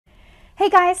Hey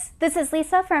guys, this is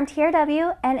Lisa from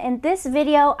TRW, and in this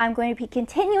video I'm going to be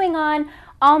continuing on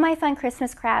all my fun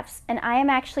Christmas crafts, and I am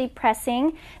actually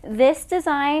pressing this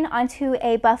design onto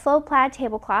a buffalo plaid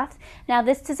tablecloth. Now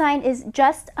this design is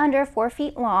just under 4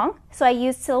 feet long, so I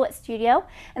used Silhouette Studio,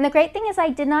 and the great thing is I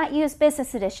did not use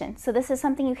Business Edition, so this is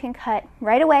something you can cut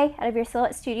right away out of your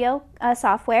Silhouette Studio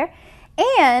software.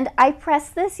 And I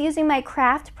pressed this using my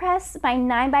craft press, my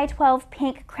 9x12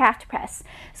 pink craft press.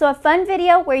 So a fun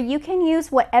video where you can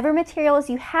use whatever materials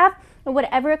you have or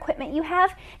whatever equipment you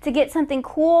have to get something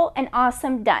cool and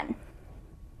awesome done.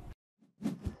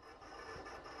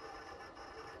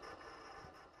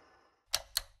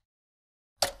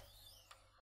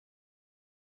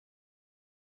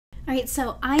 Alright,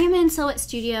 so I am in Silhouette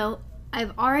Studio.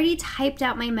 I've already typed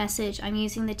out my message. I'm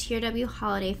using the TRW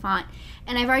holiday font,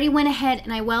 and I've already went ahead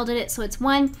and I welded it so it's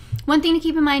one thing to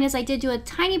keep in mind is I did do a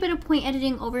tiny bit of point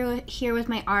editing over here with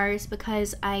my R's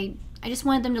because I just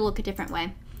wanted them to look a different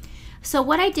way. So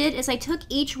what I did is I took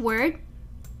each word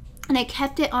and I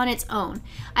kept it on its own.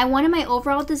 I wanted my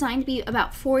overall design to be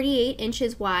about 48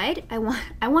 inches wide. I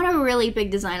want a really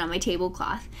big design on my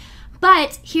tablecloth.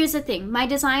 But here's the thing, my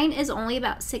design is only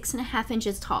about 6.5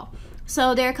 inches tall.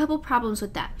 So there are a couple problems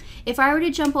with that. If I were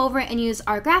to jump over and use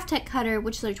our Graphtec cutter,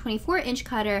 which is our 24-inch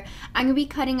cutter, I'm going to be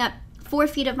cutting up 4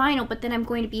 feet of vinyl, but then I'm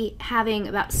going to be having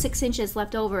about 6 inches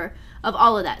left over of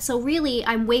all of that. So really,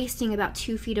 I'm wasting about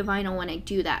 2 feet of vinyl when I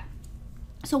do that.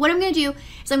 So what I'm going to do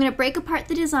is I'm going to break apart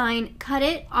the design, cut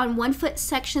it on 1-foot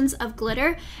sections of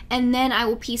glitter, and then I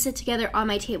will piece it together on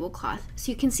my tablecloth.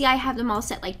 So you can see I have them all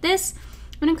set like this.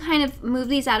 I'm going to kind of move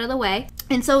these out of the way.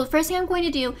 And so the first thing I'm going to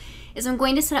do is I'm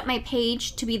going to set up my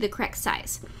page to be the correct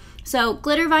size. So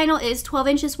glitter vinyl is 12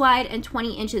 inches wide and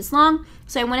 20 inches long.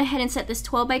 So I went ahead and set this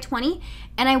 12 by 20,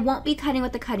 and I won't be cutting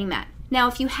with the cutting mat. Now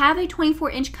if you have a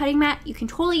 24-inch cutting mat, you can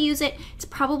totally use it. It's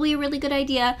probably a really good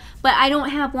idea, but I don't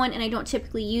have one and I don't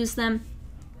typically use them.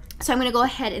 So I'm going to go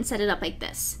ahead and set it up like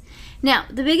this. Now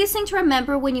the biggest thing to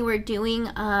remember when you are doing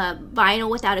vinyl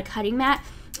without a cutting mat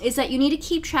is that you need to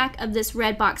keep track of this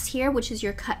red box here, which is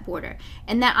your cut border.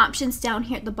 And that option's down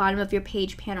here at the bottom of your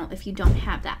page panel if you don't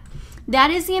have that. That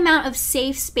is the amount of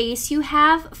safe space you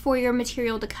have for your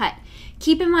material to cut.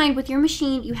 Keep in mind with your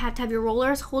machine, you have to have your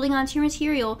rollers holding onto your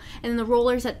material and then the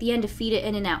rollers at the end to feed it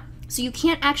in and out. So you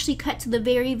can't actually cut to the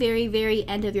very, very, very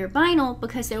end of your vinyl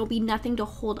because there will be nothing to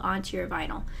hold onto your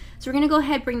vinyl. So we're gonna go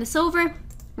ahead and bring this over. I'm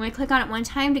gonna click on it one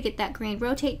time to get that green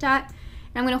rotate dot.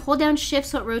 And I'm going to hold down shift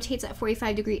so it rotates at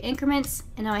 45-degree increments,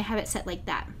 and now I have it set like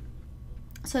that.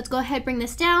 So let's go ahead and bring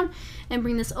this down and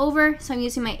bring this over. So I'm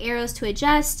using my arrows to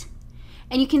adjust.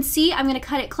 And you can see I'm going to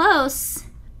cut it close,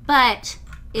 but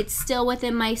it's still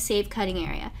within my safe cutting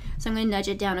area. So I'm going to nudge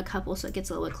it down a couple so it gets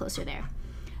a little bit closer there.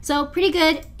 So pretty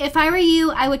good. If I were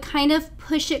you, I would kind of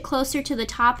push it closer to the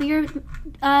top of your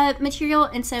material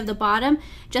instead of the bottom,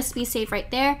 just to be safe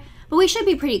right there. But we should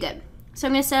be pretty good. So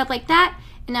I'm going to set up like that.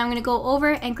 And now I'm going to go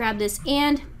over and grab this,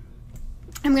 and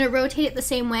I'm going to rotate it the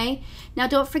same way. Now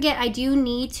don't forget, I do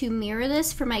need to mirror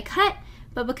this for my cut,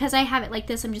 but because I have it like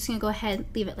this, I'm just going to go ahead and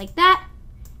leave it like that.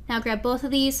 Now grab both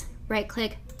of these, right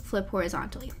click, flip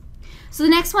horizontally. So the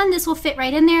next one, this will fit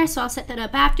right in there, so I'll set that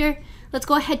up after. Let's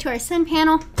go ahead to our send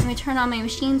panel. I'm going to turn on my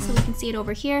machine so we can see it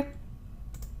over here.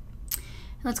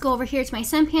 Let's go over here to my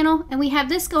send panel, and we have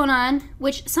this going on,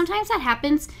 which sometimes that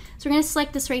happens. So we're going to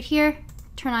select this right here,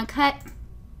 turn on cut,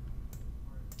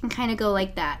 and kind of go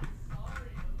like that.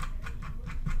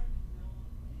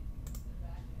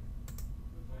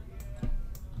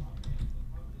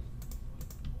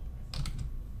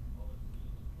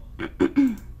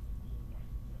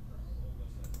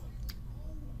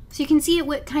 So you can see it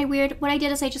went kind of weird. What I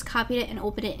did is I just copied it and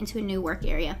opened it into a new work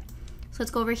area. So let's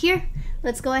go over here.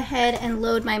 Let's go ahead and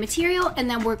load my material, and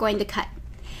then we're going to cut.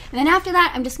 And then after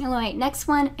that, I'm just going to load my next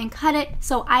one and cut it.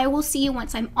 So I will see you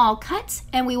once I'm all cut,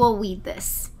 and we will weed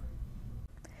this.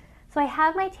 So I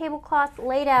have my tablecloth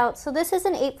laid out. So this is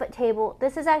an 8-foot table.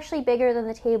 This is actually bigger than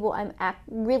the table I'm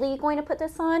really going to put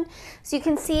this on. So you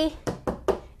can see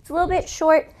it's a little bit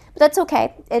short, but that's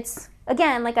okay. It's,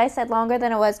 again, like I said, longer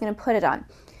than I was going to put it on.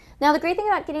 Now the great thing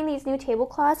about getting these new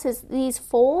tablecloths is these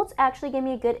folds actually give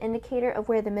me a good indicator of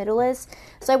where the middle is.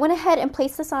 So I went ahead and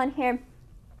placed this on here.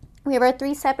 We have our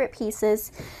 3 separate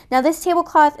pieces. Now this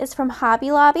tablecloth is from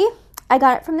Hobby Lobby. I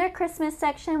got it from their Christmas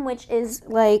section, which is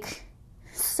like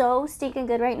so stinking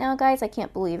good right now, guys. I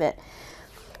can't believe it.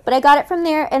 But I got it from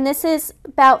there, and this is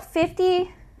about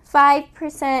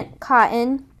 55%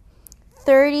 cotton,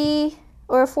 30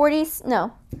 or 40,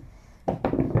 no.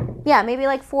 Yeah, maybe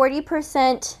like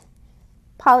 40%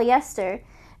 polyester.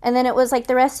 And then it was like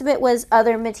the rest of it was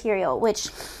other material, which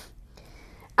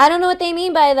I don't know what they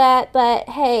mean by that, but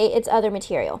hey, it's other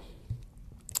material.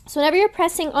 So whenever you're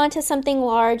pressing onto something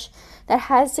large that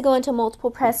has to go into multiple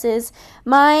presses,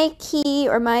 my key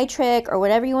or my trick or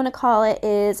whatever you want to call it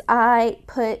is I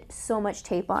put so much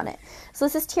tape on it. So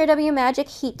this is TRW Magic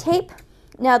heat tape.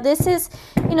 Now this is,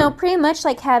 pretty much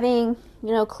like having,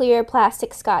 clear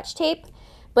plastic Scotch tape,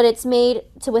 but it's made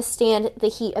to withstand the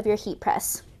heat of your heat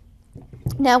press.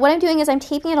 Now what I'm doing is I'm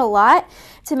taping it a lot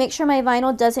to make sure my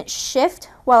vinyl doesn't shift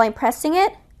while I'm pressing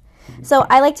it. So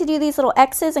I like to do these little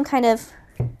X's and kind of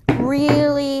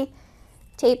really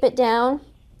tape it down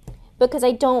because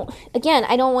I don't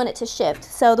want it to shift.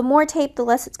 So the more tape, the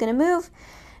less it's going to move,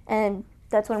 and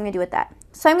that's what I'm going to do with that.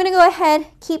 So I'm going to go ahead,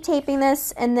 keep taping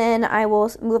this, and then I will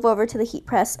move over to the heat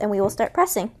press and we will start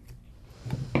pressing.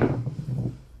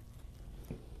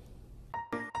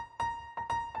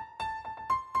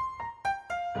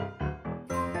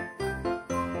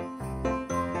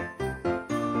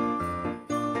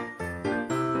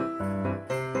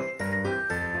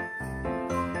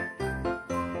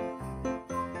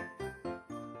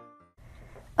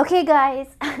 Okay guys,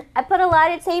 I put a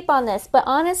lot of tape on this, but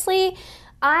honestly,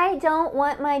 I don't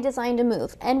want my design to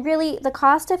move. And really, the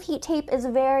cost of heat tape is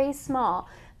very small.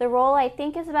 The roll, I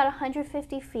think, is about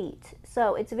 150 feet.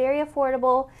 So it's very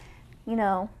affordable,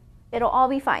 it'll all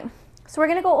be fine. So we're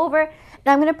gonna go over and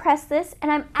I'm gonna press this,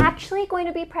 and I'm actually going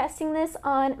to be pressing this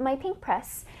on my pink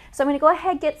press. So I'm gonna go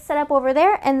ahead, get set up over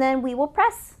there, and then we will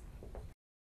press.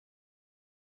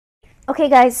 Okay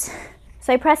guys.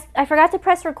 So I forgot to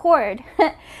press record,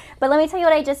 but let me tell you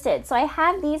what I just did. So I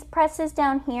have these presses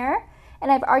down here,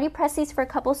 and I've already pressed these for a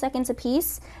couple seconds a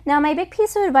piece. Now my big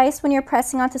piece of advice when you're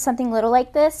pressing onto something little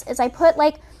like this is I put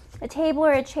like a table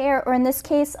or a chair, or in this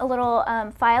case, a little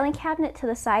filing cabinet to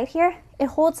the side here. It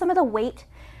holds some of the weight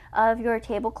of your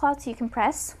tablecloth so you can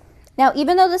press. Now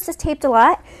even though this is taped a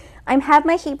lot, I have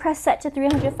my heat press set to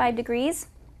 305 degrees.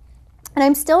 And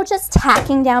I'm still just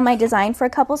tacking down my design for a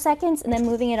couple seconds and then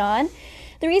moving it on.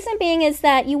 The reason being is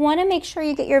that you want to make sure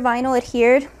you get your vinyl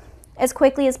adhered as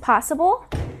quickly as possible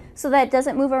so that it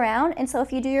doesn't move around. And so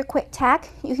if you do your quick tack,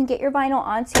 you can get your vinyl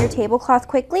onto your tablecloth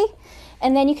quickly,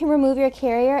 and then you can remove your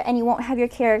carrier and you won't have your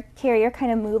carrier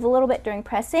kind of move a little bit during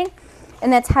pressing.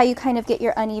 And that's how you kind of get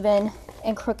your uneven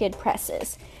and crooked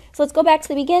presses. So let's go back to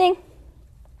the beginning.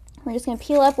 We're just going to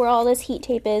peel up where all this heat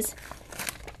tape is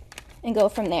and go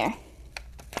from there.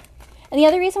 And the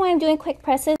other reason why I'm doing quick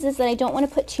presses is that I don't want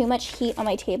to put too much heat on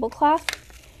my tablecloth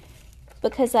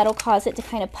because that'll cause it to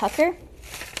kind of pucker.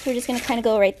 So we're just going to kind of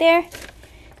go right there.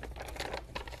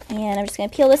 And I'm just going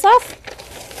to peel this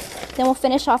off. Then we'll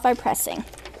finish off our pressing.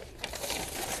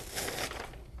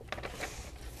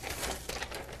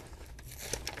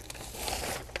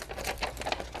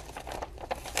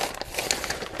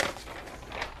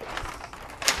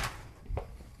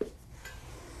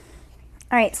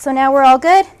 All right, so now we're all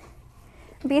good.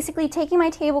 I'm basically taking my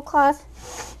tablecloth,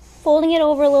 folding it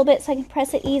over a little bit so I can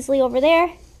press it easily over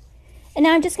there. And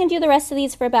now I'm just going to do the rest of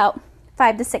these for about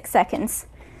 5 to 6 seconds.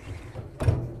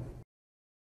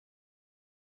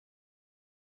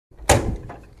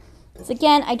 So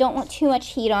again, I don't want too much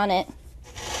heat on it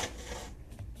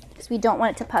because we don't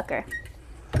want it to pucker.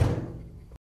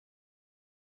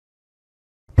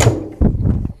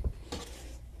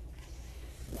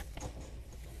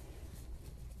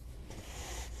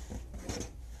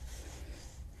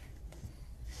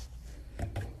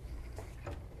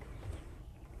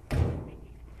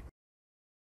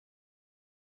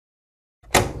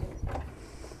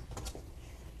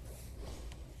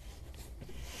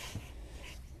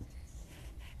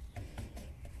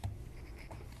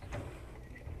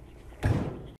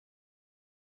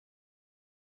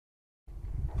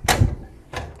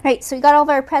 All right, so we got all of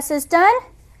our presses done.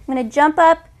 I'm going to jump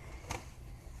up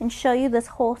and show you this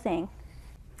whole thing.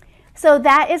 So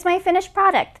that is my finished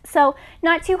product. So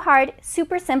not too hard,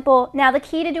 super simple. Now the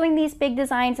key to doing these big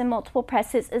designs and multiple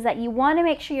presses is that you want to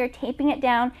make sure you're taping it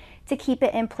down to keep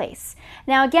it in place.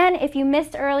 Now again, if you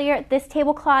missed earlier, this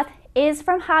tablecloth is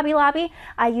from Hobby Lobby.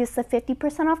 I used the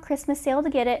 50% off Christmas sale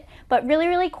to get it, but really,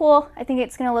 really cool. I think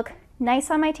it's going to look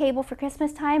nice on my table for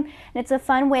Christmas time, and it's a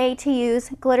fun way to use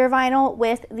glitter vinyl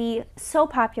with the so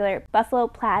popular buffalo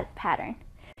plaid pattern.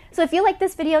 So if you like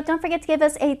this video, don't forget to give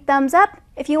us a thumbs up.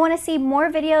 If you want to see more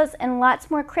videos and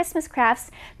lots more Christmas crafts,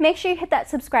 make sure you hit that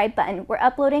subscribe button. We're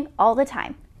uploading all the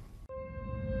time.